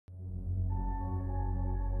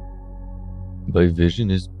My vision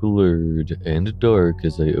is blurred and dark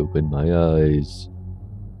as I open my eyes.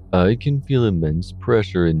 I can feel immense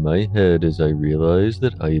pressure in my head as I realize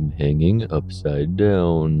that I am hanging upside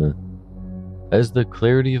down. As the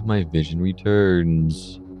clarity of my vision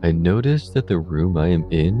returns, I notice that the room I am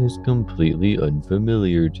in is completely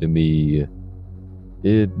unfamiliar to me.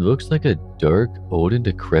 It looks like a dark, old and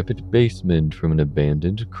decrepit basement from an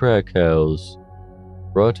abandoned crack house.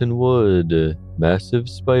 Rotten wood, massive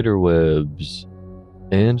spider webs,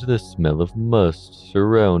 and the smell of must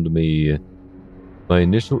surround me. My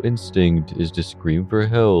initial instinct is to scream for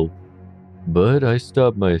help, but I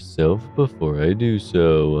stop myself before I do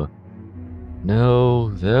so. No,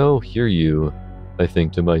 they'll hear you, I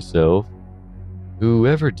think to myself.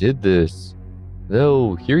 Whoever did this,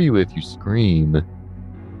 they'll hear you if you scream.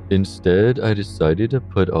 Instead, I decided to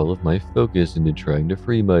put all of my focus into trying to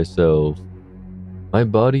free myself. My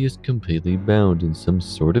body is completely bound in some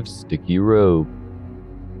sort of sticky rope.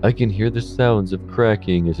 I can hear the sounds of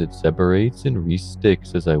cracking as it separates and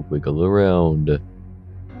re-sticks as I wiggle around.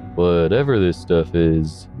 Whatever this stuff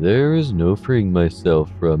is, there is no freeing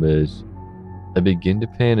myself from it. I begin to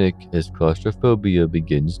panic as claustrophobia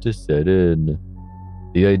begins to set in.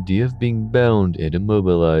 The idea of being bound and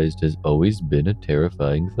immobilized has always been a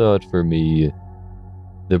terrifying thought for me.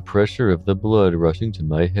 The pressure of the blood rushing to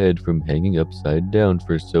my head from hanging upside down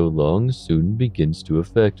for so long soon begins to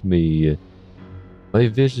affect me. My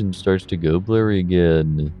vision starts to go blurry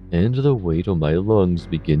again, and the weight on my lungs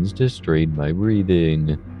begins to strain my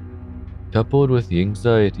breathing. Coupled with the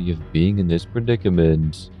anxiety of being in this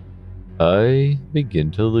predicament, I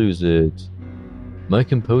begin to lose it. My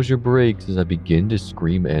composure breaks as I begin to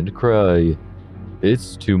scream and cry.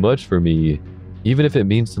 It's too much for me. Even if it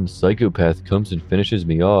means some psychopath comes and finishes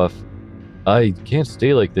me off, I can't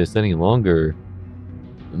stay like this any longer.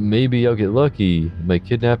 Maybe I'll get lucky and my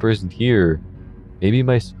kidnapper isn't here. Maybe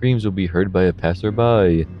my screams will be heard by a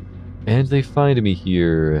passerby, and they find me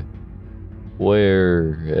here.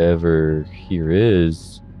 Wherever here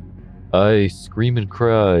is. I scream and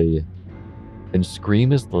cry, and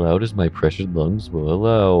scream as loud as my pressured lungs will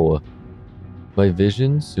allow. My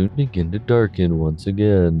vision soon begin to darken once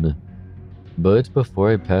again. But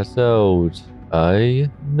before I pass out,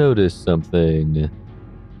 I notice something.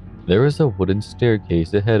 There is a wooden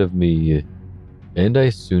staircase ahead of me, and I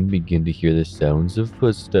soon begin to hear the sounds of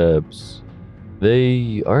footsteps.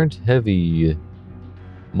 They aren't heavy.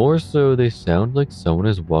 More so, they sound like someone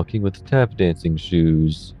is walking with tap dancing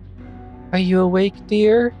shoes. Are you awake,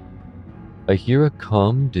 dear? I hear a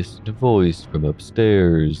calm, distant voice from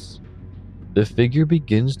upstairs. The figure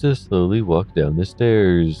begins to slowly walk down the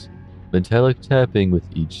stairs, metallic tapping with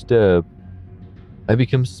each step. I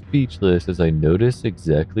become speechless as I notice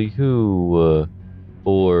exactly who,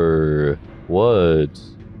 or what,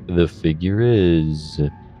 the figure is.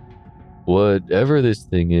 Whatever this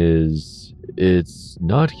thing is, it's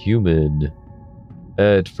not human.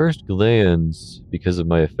 At first glance, because of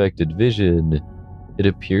my affected vision, it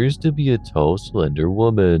appears to be a tall, slender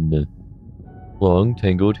woman. Long,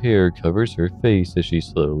 tangled hair covers her face as she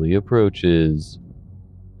slowly approaches.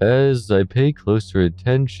 As I pay closer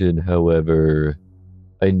attention, however,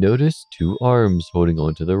 I notice two arms holding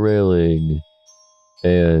onto the railing,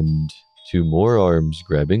 and two more arms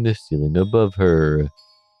grabbing the ceiling above her.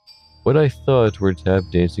 What I thought were tap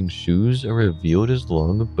dancing shoes are revealed as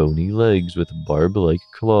long, bony legs with barb-like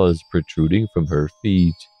claws protruding from her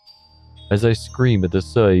feet. As I scream at the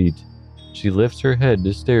sight, she lifts her head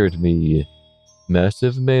to stare at me,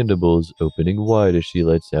 massive mandibles opening wide as she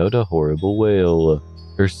lets out a horrible wail,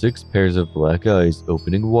 her 6 pairs of black eyes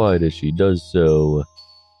opening wide as she does so.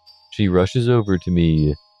 She rushes over to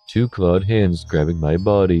me, 2 clawed hands grabbing my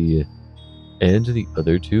body, and the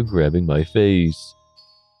other 2 grabbing my face.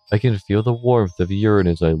 I can feel the warmth of urine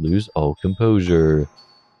as I lose all composure.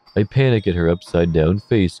 I panic at her upside-down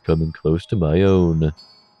face coming close to my own.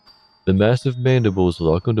 The massive mandibles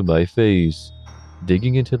lock onto my face,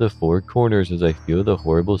 digging into the 4 corners as I feel the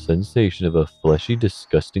horrible sensation of a fleshy,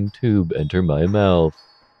 disgusting tube enter my mouth.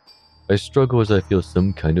 I struggle as I feel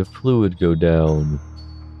some kind of fluid go down.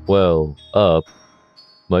 Well, up.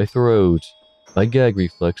 My throat, my gag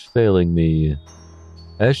reflex failing me.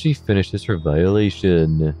 As she finishes her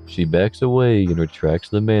violation, she backs away and retracts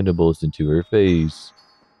the mandibles into her face.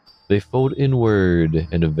 They fold inward,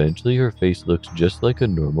 and eventually her face looks just like a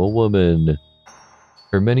normal woman.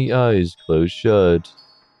 Her many eyes close shut,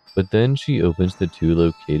 but then she opens the 2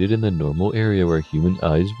 located in the normal area where human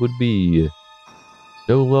eyes would be.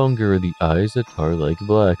 No longer are the eyes a tar-like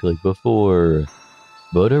black like before,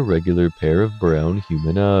 but a regular pair of brown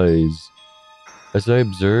human eyes. As I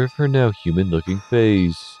observe her now human-looking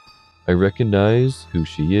face, I recognize who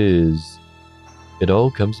she is. It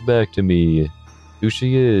all comes back to me, who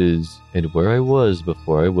she is, and where I was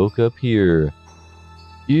before I woke up here.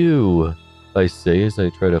 Ew, I say as I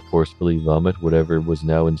try to forcefully vomit whatever was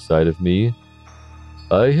now inside of me.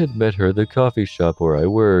 I had met her at the coffee shop where I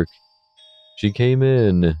work. She came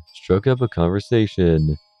in, struck up a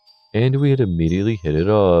conversation, and we had immediately hit it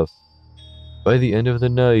off. By the end of the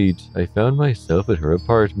night, I found myself at her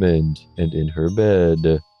apartment and in her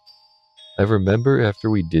bed. I remember after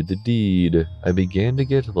we did the deed, I began to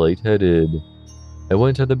get lightheaded. I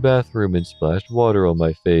went to the bathroom and splashed water on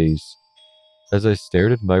my face. As I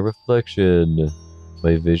stared at my reflection,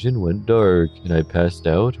 my vision went dark and I passed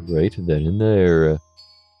out right then and there.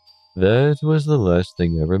 That was the last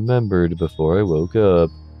thing I remembered before I woke up,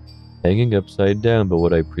 hanging upside down by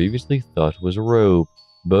what I previously thought was rope,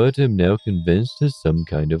 but am now convinced is some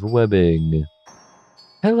kind of webbing.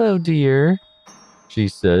 "Hello, dear," she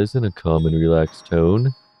says in a calm and relaxed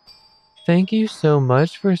tone. "Thank you so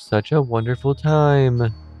much for such a wonderful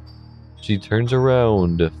time." She turns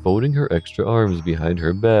around, folding her extra arms behind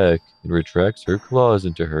her back, and retracts her claws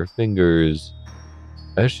into her fingers.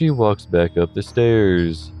 As she walks back up the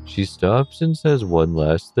stairs, she stops and says one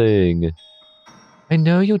last thing. "I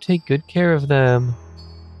know you'll take good care of them.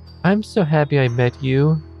 I'm so happy I met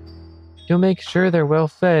you. You'll make sure they're well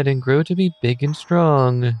fed and grow to be big and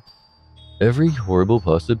strong." Every horrible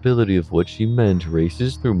possibility of what she meant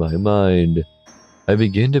races through my mind. I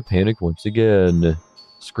begin to panic once again,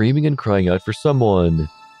 screaming and crying out for someone,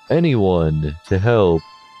 anyone, to help.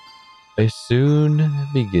 I soon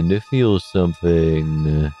begin to feel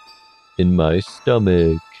something in my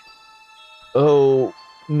stomach. "Oh,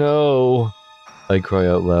 no," I cry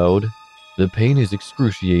out loud. The pain is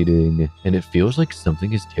excruciating, and it feels like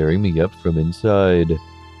something is tearing me up from inside.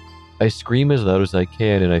 I scream as loud as I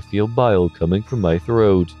can, and I feel bile coming from my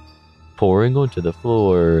throat, pouring onto the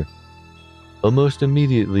floor. Almost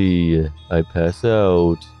immediately, I pass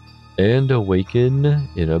out and awaken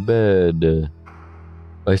in a bed.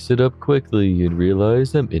 I sit up quickly and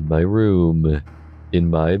realize I'm in my room, in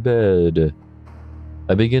my bed.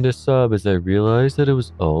 I begin to sob as I realize that it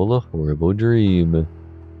was all a horrible dream.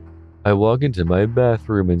 I walk into my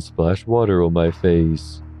bathroom and splash water on my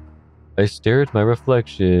face. I stare at my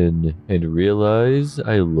reflection and realize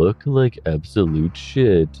I look like absolute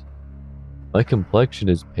shit. My complexion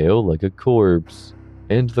is pale like a corpse,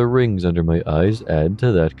 and the rings under my eyes add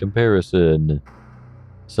to that comparison.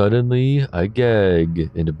 Suddenly, I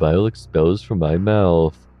gag and bile expels from my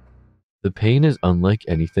mouth. The pain is unlike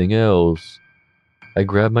anything else. I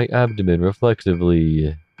grab my abdomen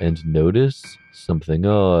reflexively and notice something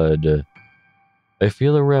odd. I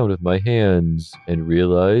feel around with my hands and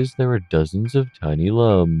realize there are dozens of tiny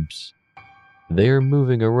lumps. They are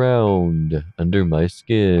moving around under my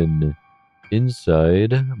skin,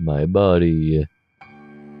 inside my body.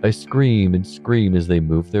 I scream and scream as they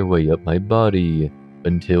move their way up my body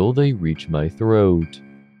until they reach my throat.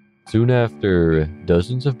 Soon after,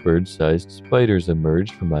 dozens of bird-sized spiders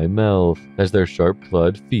emerge from my mouth as their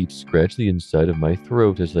sharp-clawed feet scratch the inside of my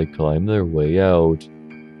throat as they climb their way out.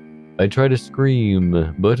 I try to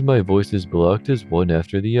scream, but my voice is blocked as one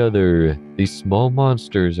after the other. These small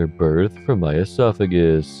monsters are birthed from my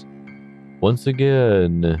esophagus. Once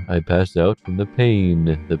again, I pass out from the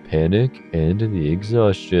pain, the panic, and the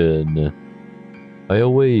exhaustion. I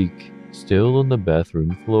awake, still on the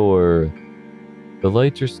bathroom floor. The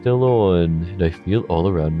lights are still on, and I feel all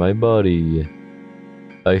around my body.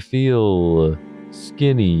 I feel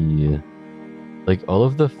skinny, like all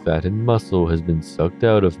of the fat and muscle has been sucked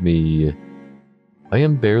out of me. I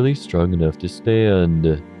am barely strong enough to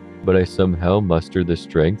stand, but I somehow muster the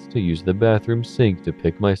strength to use the bathroom sink to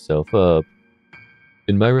pick myself up.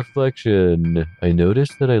 In my reflection, I notice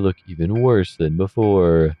that I look even worse than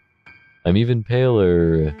before. I'm even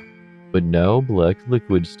paler, but now black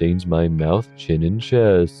liquid stains my mouth, chin, and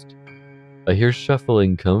chest. I hear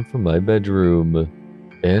shuffling come from my bedroom,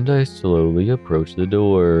 and I slowly approach the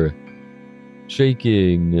door.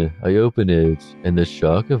 Shaking, I open it, and the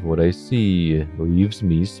shock of what I see leaves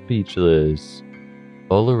me speechless.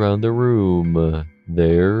 All around the room,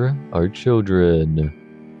 there are children.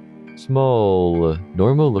 Small,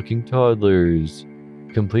 normal-looking toddlers,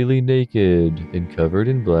 completely naked and covered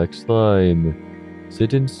in black slime,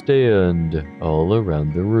 sit and stand all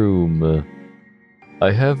around the room.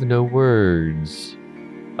 I have no words.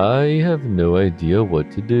 I have no idea what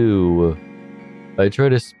to do. I try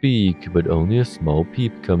to speak, but only a small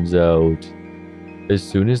peep comes out. As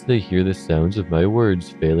soon as they hear the sounds of my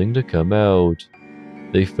words failing to come out,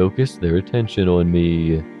 they focus their attention on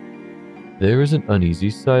me. There is an uneasy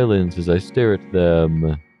silence as I stare at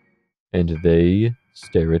them. and they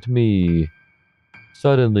stare at me.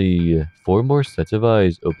 Suddenly, 4 more sets of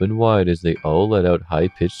eyes open wide as they all let out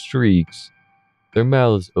high-pitched shrieks, their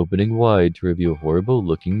mouths opening wide to reveal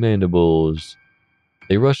horrible-looking mandibles.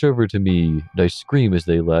 They rush over to me, and I scream as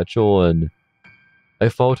they latch on. I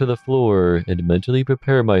fall to the floor and mentally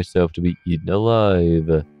prepare myself to be eaten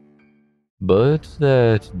alive. But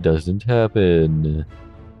that doesn't happen.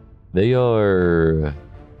 They are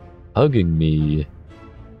hugging me.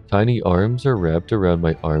 Tiny arms are wrapped around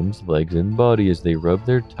my arms, legs, and body as they rub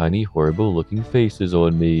their tiny, horrible-looking faces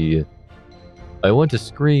on me. I want to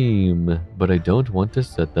scream, but I don't want to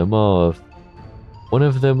set them off. One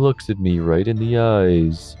of them looks at me right in the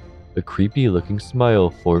eyes, a creepy-looking smile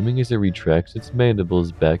forming as it retracts its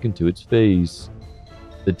mandibles back into its face,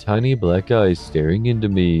 the tiny black eyes staring into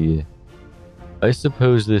me. I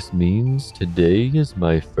suppose this means today is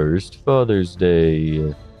my first Father's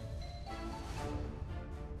Day.